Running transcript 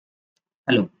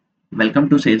Hello, welcome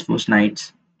to Salesforce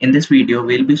Nights. In this video,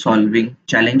 we'll be solving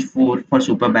challenge 4 for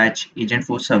Superbadge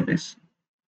Agentforce Service.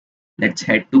 Let's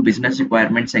head to business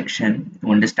requirement section to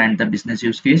understand the business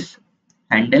use case,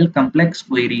 handle complex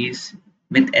queries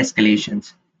with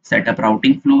escalations, set up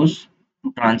routing flows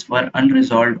to transfer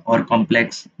unresolved or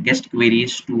complex guest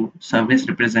queries to service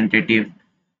representative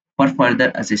for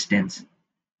further assistance.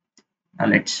 Now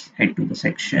let's head to the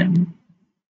section.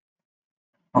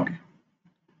 Okay,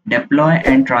 deploy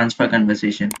and transfer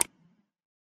conversation.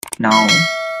 Now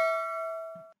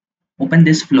open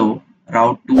this flow,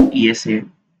 route to ESA.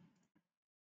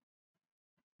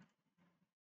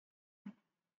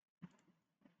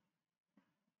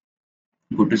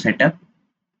 Go to setup,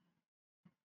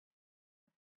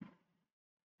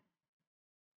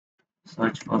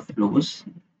 search for flows.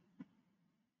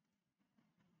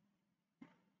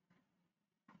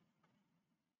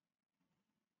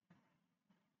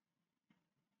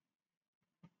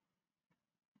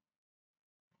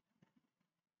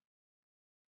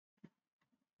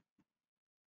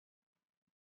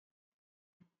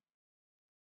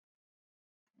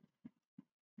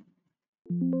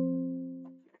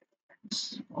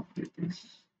 Let's copy this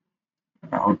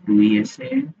route to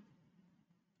ESA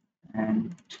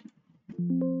and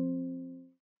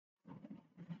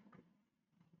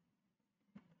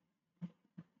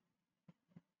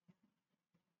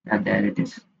yeah, there it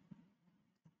is.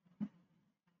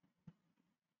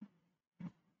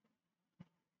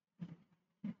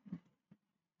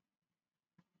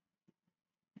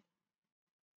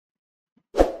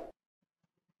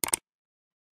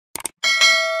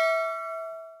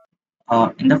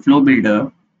 In the flow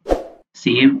builder,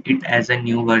 save it as a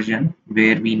new version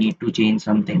where we need to change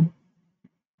something.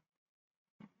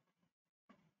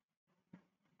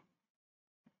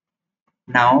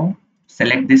 Now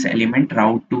select this element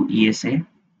route to ESA.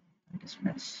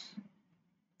 Dismiss.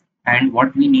 And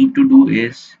what we need to do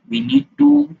is we need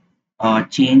to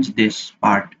change this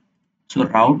part. So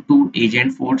route to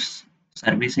Agentforce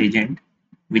Service Agent,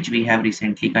 which we have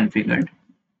recently configured,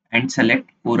 and select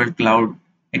Coral Cloud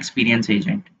Experience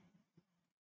Agent.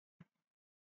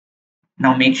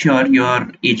 Now make sure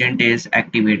your agent is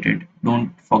activated.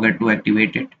 Don't forget to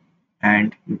activate it,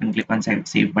 and you can click on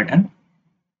save button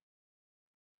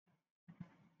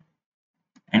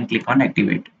and click on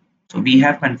activate. So we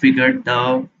have configured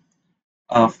the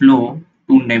flow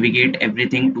to navigate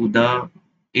everything to the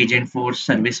Agentforce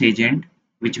Service Agent,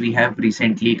 which we have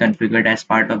recently configured as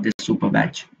part of this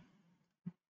Superbadge.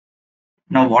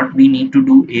 Now what we need to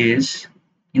do is,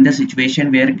 in the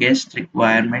situation where guest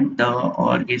requirement the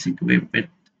org is equipped with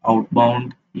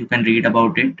outbound, you can read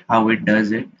about it, how it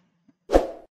does it.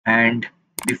 And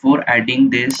before adding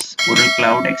this Coral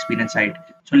Cloud experience site,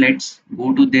 so let's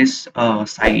go to this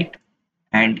site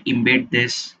and uh, embed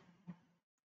this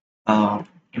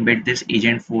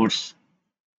Agentforce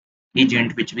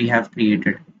agent which we have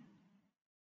created.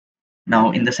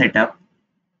 Now in the setup,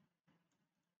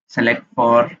 select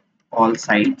for all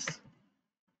sites.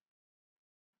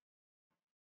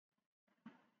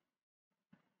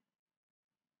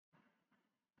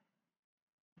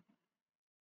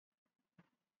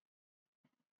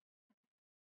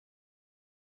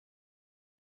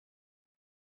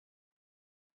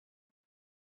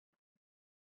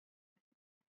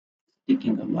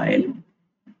 Taking a while.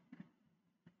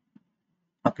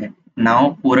 Okay,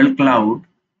 now Coral Cloud,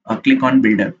 click on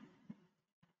Builder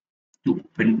to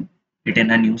open it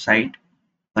in a new site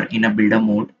or in a builder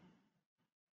mode.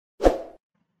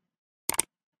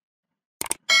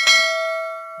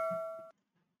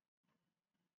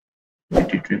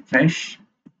 Let it refresh.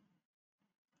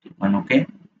 Click on OK.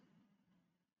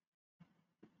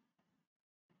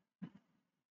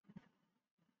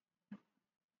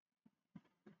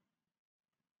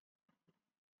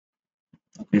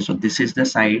 Okay, so this is the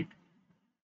site.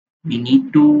 We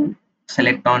need to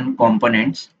select on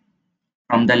components.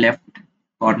 From the left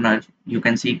corner, you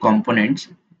can see components,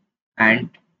 and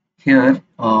here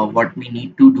what we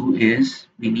need to do is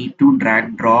we need to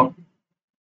drag drop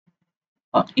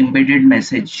embedded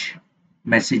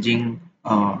messaging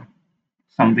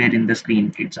somewhere in the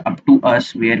screen. It's up to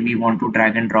us where we want to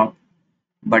drag and drop,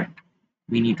 but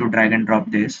we need to drag and drop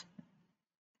this,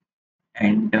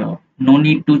 and no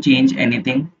need to change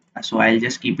anything. So I'll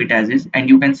just keep it as is, and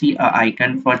you can see a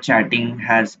icon for chatting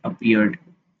has appeared.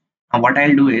 Now what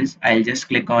I'll do is I'll just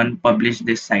click on publish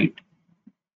this site.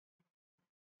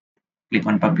 Click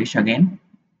on publish again.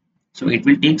 So it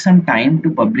will take some time to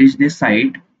publish this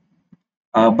site,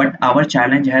 but our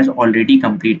challenge has already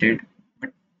completed.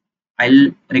 But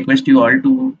I'll request you all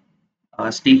to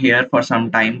stay here for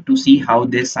some time to see how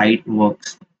this site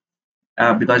works.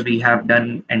 because we have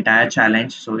done entire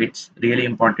challenge, so it's really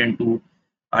important to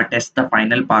test the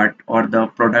final part or the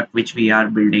product which we are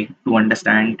building to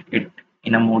understand it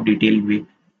in a more detailed way.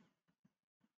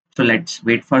 So let's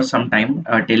wait for some time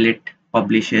till it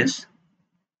publishes.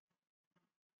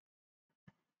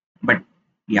 But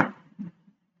yeah,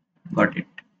 got it.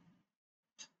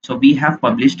 So we have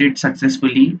published it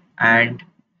successfully, and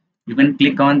you can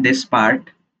click on this part,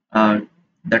 uh,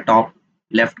 the top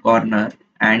left corner,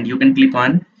 and you can click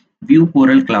on view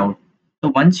Coral Cloud. So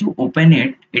once you open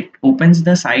it, it opens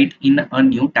the site in a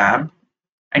new tab,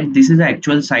 and this is the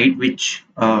actual site which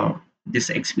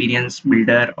this experience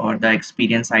builder or the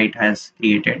experience site has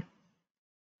created.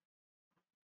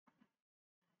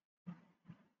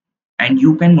 And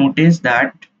you can notice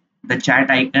that the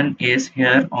chat icon is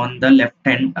here on the left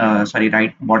hand, sorry,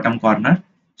 right bottom corner.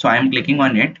 So I am clicking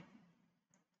on it.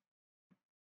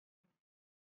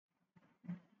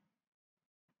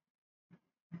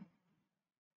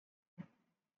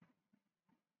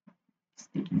 It's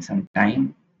taking some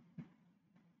time,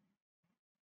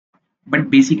 but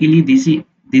basically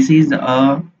this is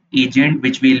a agent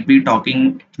which will be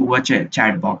talking through a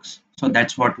chat box. So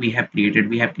that's what we have created.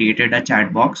 We have created a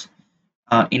chat box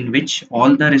in which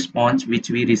all the response which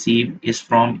we receive is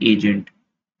from agent.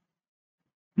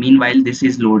 Meanwhile this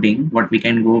is loading, what we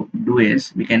can go do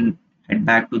is we can head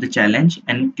back to the challenge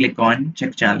and click on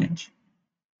check challenge,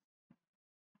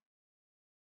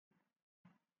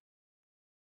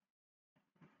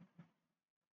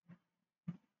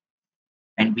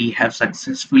 and we have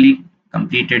successfully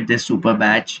completed this super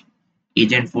batch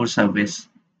agent for service.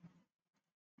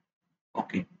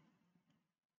 Okay,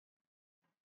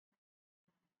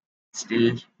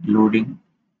 still loading.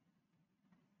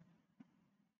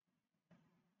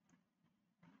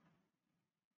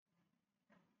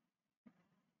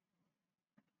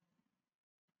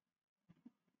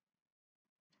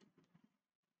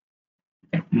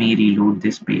 Let me reload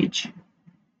this page.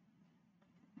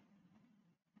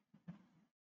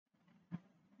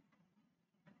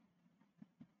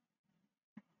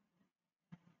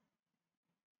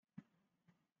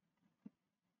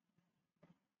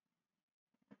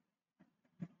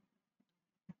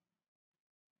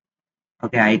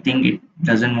 Okay, I think it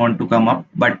doesn't want to come up,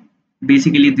 but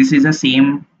basically this is the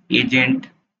same agent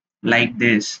like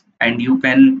this, and you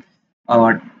can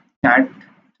uh, chat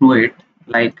through it,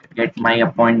 like get my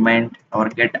appointment or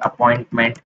get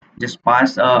appointment. Just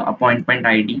pass a appointment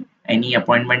ID, any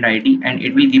appointment ID, and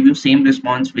it will give you same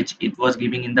response which it was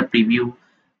giving in the preview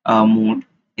mode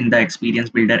in the experience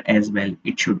builder as well.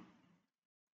 It should.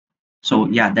 So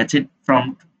yeah, that's it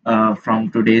from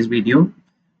today's video.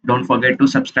 Don't forget to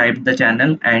subscribe the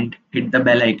channel and hit the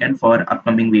bell icon for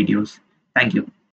upcoming videos. Thank you.